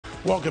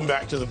Welcome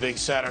back to the Big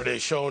Saturday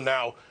Show.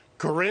 Now,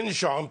 Karine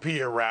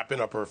Jean-Pierre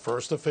wrapping up her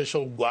first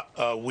official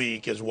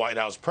week as White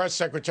House press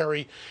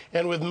secretary,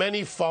 and with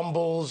many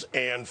fumbles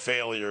and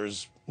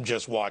failures.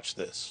 Just watch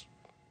this.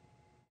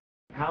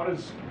 How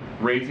does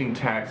raising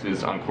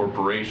taxes on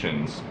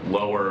corporations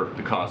lower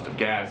the cost of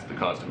gas, the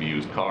cost of a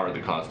used car,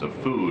 the cost of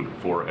food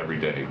for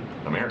everyday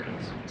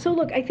Americans? So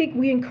look, I think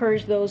we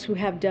encourage those who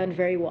have done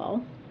very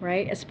well,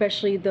 right,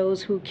 especially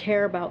those who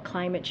care about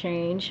climate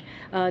change,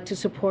 to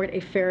support a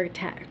fair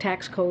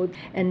tax code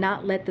and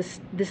not let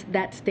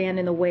that stand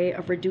in the way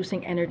of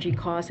reducing energy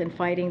costs and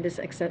fighting this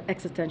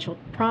existential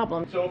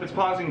problem. So if it's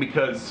pausing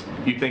because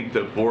you think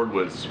the board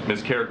was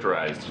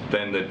mischaracterized,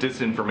 then the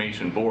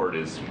disinformation board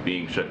is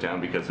being shut down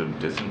because of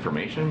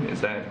disinformation? Is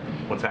that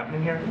what's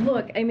happening here?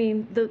 Look, I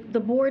mean, the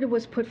board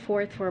was put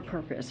forth for a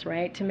purpose,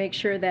 right, to make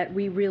sure that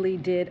we really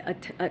did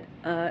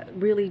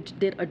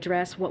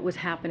address what was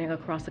happening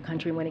across the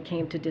country when it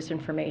came to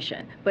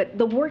disinformation. But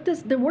the work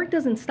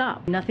doesn't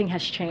stop. Nothing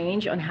has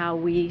changed on how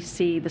we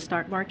see the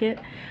stock market.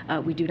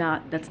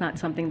 That's not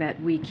something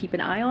that we keep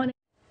an eye on.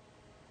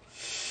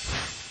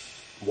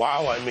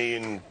 Wow, I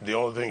mean, the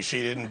only thing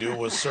she didn't do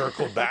was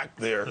circle back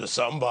there to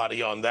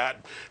somebody on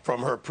that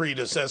from her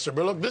predecessor.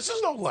 But look, this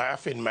is no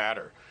laughing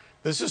matter.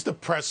 This is the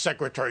press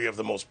secretary of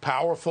the most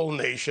powerful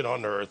nation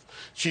on earth.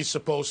 She's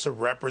supposed to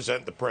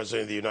represent the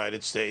president of the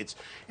United States.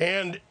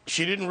 And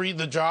she didn't read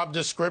the job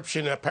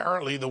description,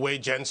 apparently, the way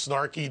Jen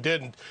Snarky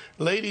didn't.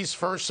 Ladies,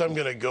 first, I'm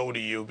going to go to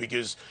you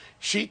because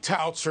she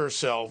touts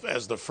herself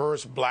as the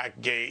first black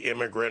gay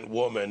immigrant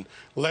woman.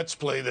 Let's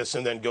play this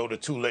and then go to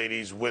two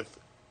ladies with,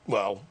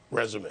 well,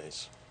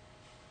 resumes.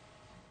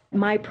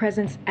 My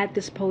presence at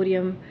this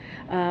podium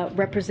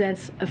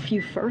represents a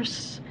few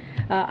firsts.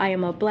 I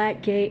am a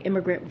black gay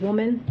immigrant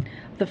woman,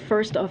 the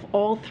first of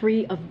all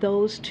three of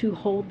those to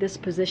hold this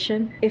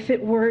position. If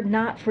it were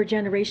not for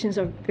generations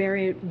of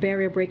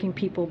barrier-breaking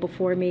people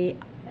before me,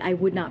 I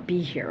would not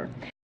be here.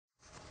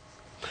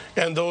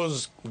 And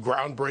those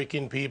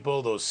groundbreaking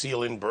people, those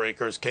ceiling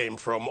breakers, came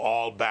from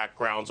all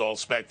backgrounds, all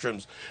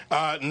spectrums.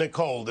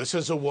 Nicole, this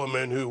is a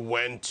woman who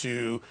went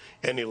to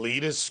an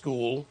elitist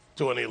school,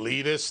 to an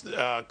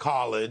elitist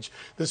college.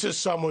 This is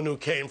someone who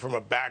came from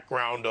a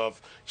background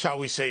of, shall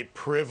we say,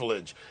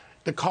 privilege.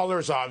 The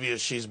color's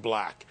obvious, she's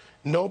black.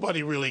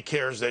 Nobody really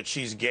cares that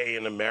she's gay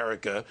in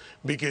America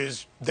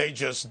because they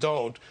just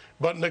don't.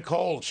 But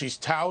Nicole, she's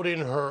touting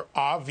her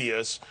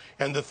obvious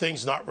and the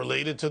things not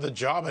related to the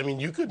job. I mean,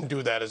 you couldn't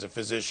do that as a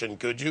physician,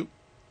 could you?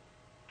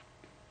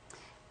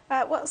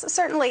 Well,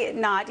 certainly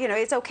not. You know,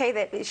 it's okay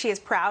that she is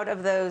proud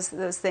of those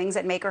things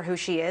that make her who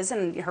she is,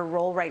 and her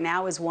role right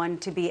now is one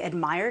to be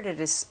admired. It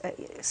is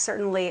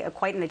certainly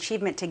quite an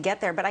achievement to get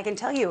there. But I can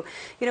tell you,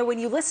 you know, when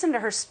you listen to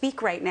her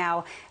speak right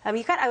now, I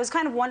was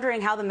kind of wondering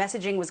how the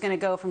messaging was going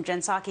to go from Jen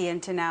Psaki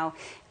into now.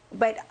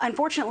 But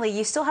unfortunately,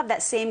 you still have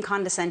that same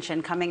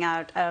condescension coming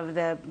out of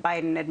the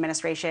Biden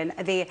administration.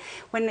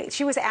 When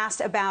she was asked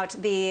about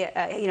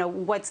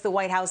what's the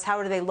White House, how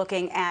are they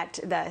looking at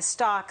the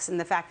stocks and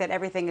the fact that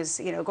everything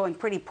is, going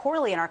pretty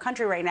poorly in our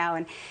country right now,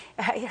 and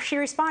she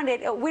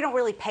responded, we don't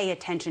really pay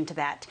attention to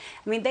that.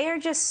 I mean, they are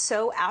just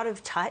so out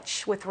of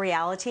touch with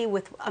reality,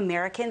 with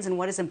Americans and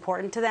what is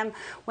important to them.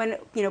 When,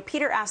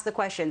 Peter asked the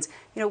questions,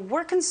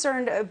 we're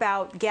concerned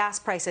about gas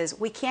prices.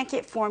 We can't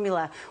get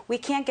formula. We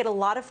can't get a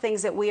lot of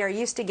things that we are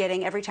used to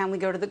getting every time we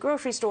go to the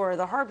grocery store or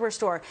the hardware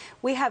store.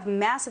 We have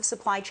massive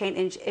supply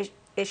chain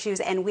issues,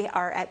 and we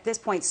are at this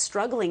point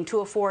struggling to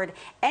afford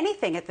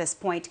anything at this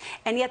point,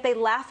 and yet they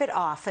laugh it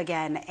off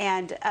again.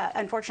 And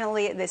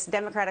unfortunately, this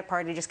Democratic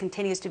Party just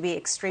continues to be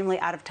extremely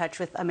out of touch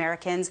with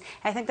Americans.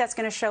 I think that's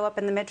going to show up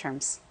in the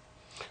midterms.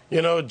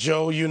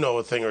 Joe, you know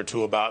a thing or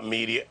two about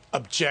media.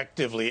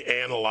 Objectively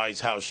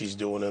analyze how she's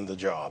doing in the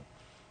job.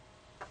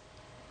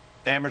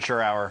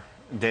 Amateur hour,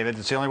 David.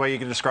 It's the only way you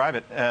can describe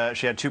it.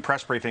 She had 2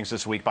 press briefings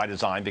this week by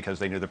design because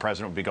they knew the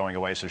president would be going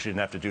away, so she didn't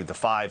have to do the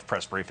 5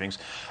 press briefings.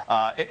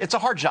 It's a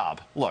hard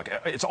job. Look,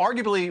 it's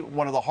arguably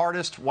one of the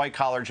hardest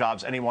white-collar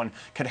jobs anyone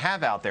can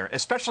have out there,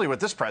 especially with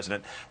this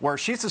president, where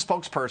she's the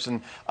spokesperson.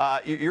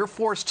 You're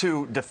forced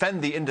to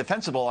defend the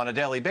indefensible on a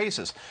daily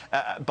basis.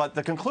 But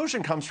the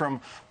conclusion comes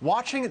from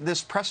watching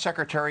this press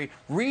secretary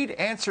read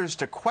answers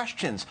to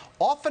questions,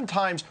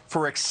 oftentimes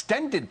for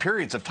extended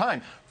periods of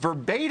time,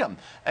 verbatim.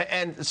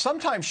 And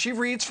sometimes she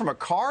reads from a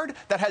card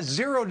that has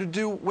zero to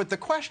do with the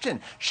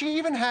question. She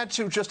even had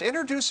to, just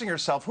introducing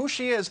herself, who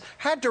she is,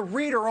 had to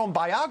read her own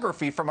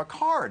biography from a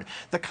card.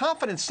 The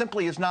confidence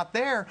simply is not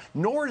there,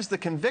 nor is the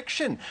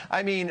conviction.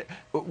 I mean,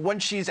 when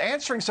she's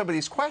answering some of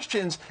these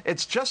questions,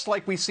 it's just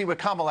like we see with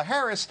Kamala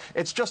Harris.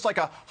 It's just like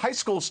a high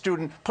school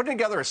student putting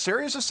together a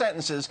series of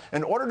sentences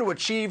in order to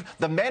achieve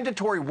the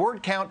mandatory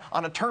word count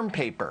on a term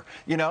paper.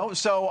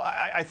 So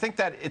I think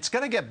that it's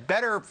going to get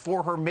better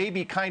for her,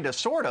 maybe kind of,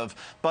 sort of.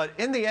 But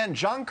in the end,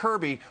 John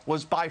Kirby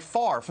was by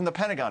far, from the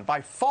Pentagon,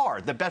 by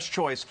far the best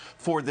choice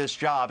for this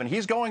job. And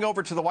he's going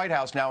over to the White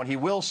House now, and he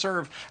will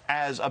serve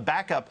as a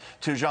backup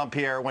to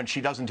Jean-Pierre when she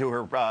doesn't do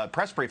her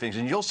press briefings.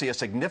 And you'll see a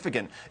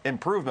significant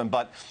improvement.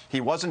 But he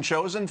wasn't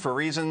chosen for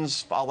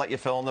reasons I'll let you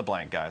fill in the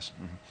blank, guys.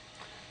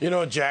 You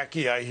know,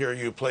 Jackie, I hear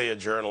you play a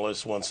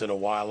journalist once in a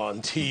while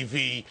on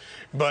TV,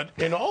 but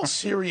in all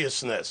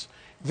seriousness,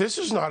 this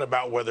is not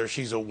about whether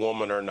she's a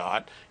woman or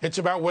not. It's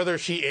about whether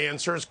she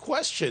answers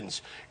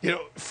questions. You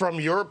know, from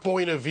your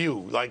point of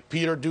view, like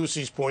Peter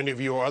Doocy's point of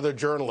view or other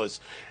journalists,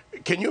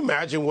 can you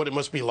imagine what it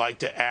must be like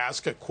to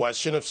ask a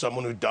question of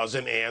someone who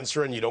doesn't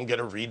answer and you don't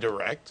get a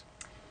redirect?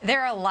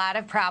 There are a lot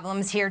of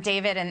problems here,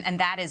 David, and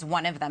that is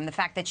one of them. The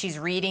fact that she's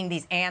reading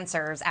these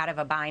answers out of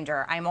a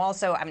binder. I'm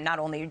not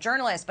only a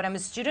journalist, but I'm a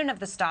student of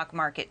the stock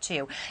market,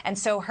 too. And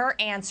so her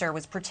answer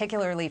was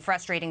particularly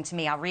frustrating to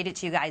me. I'll read it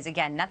to you guys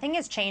again. Nothing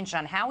has changed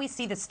on how we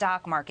see the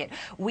stock market.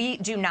 We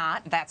do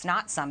not. That's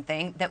not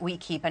something that we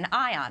keep an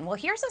eye on. Well,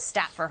 here's a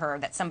stat for her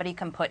that somebody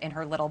can put in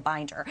her little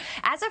binder.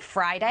 As of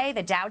Friday,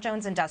 the Dow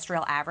Jones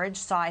Industrial Average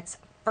saw its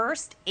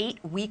first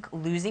 8-week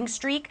losing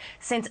streak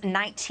since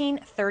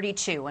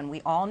 1932, and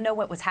we all know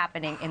what was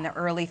happening in the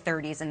early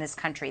 30s in this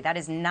country. That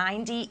is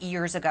 90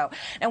 years ago.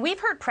 Now, we've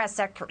heard press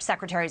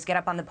secretaries get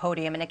up on the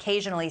podium and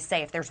occasionally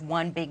say if there's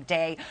one big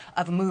day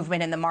of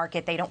movement in the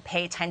market, they don't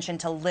pay attention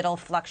to little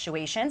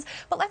fluctuations.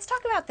 But let's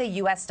talk about the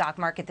U.S. stock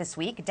market this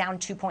week, down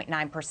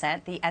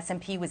 2.9%. The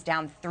S&P was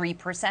down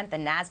 3%. The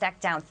NASDAQ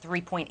down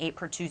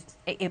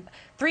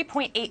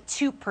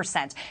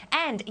 3.82%.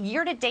 And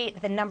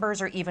year-to-date, the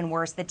numbers are even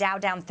worse. The Dow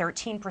down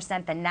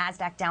 13%, the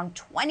NASDAQ down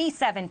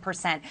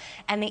 27%,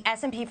 and the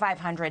S&P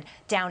 500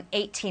 down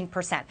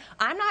 18%.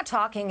 I'm not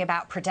talking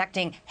about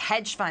protecting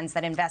hedge funds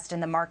that invest in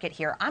the market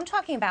here. I'm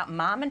talking about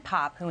mom and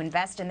pop who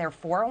invest in their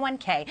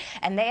 401k,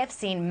 and they have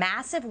seen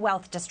massive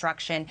wealth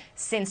destruction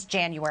since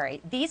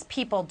January. These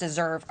people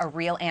deserve a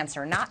real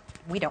answer, not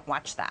we don't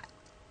watch that.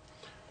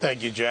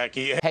 Thank you,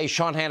 Jackie. Hey,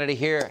 Sean Hannity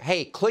here.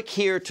 Hey, click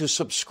here to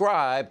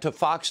subscribe to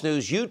Fox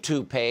News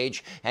YouTube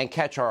page and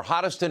catch our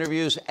hottest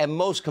interviews and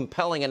most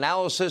compelling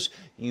analysis.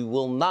 You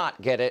will not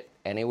get it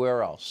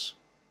anywhere else.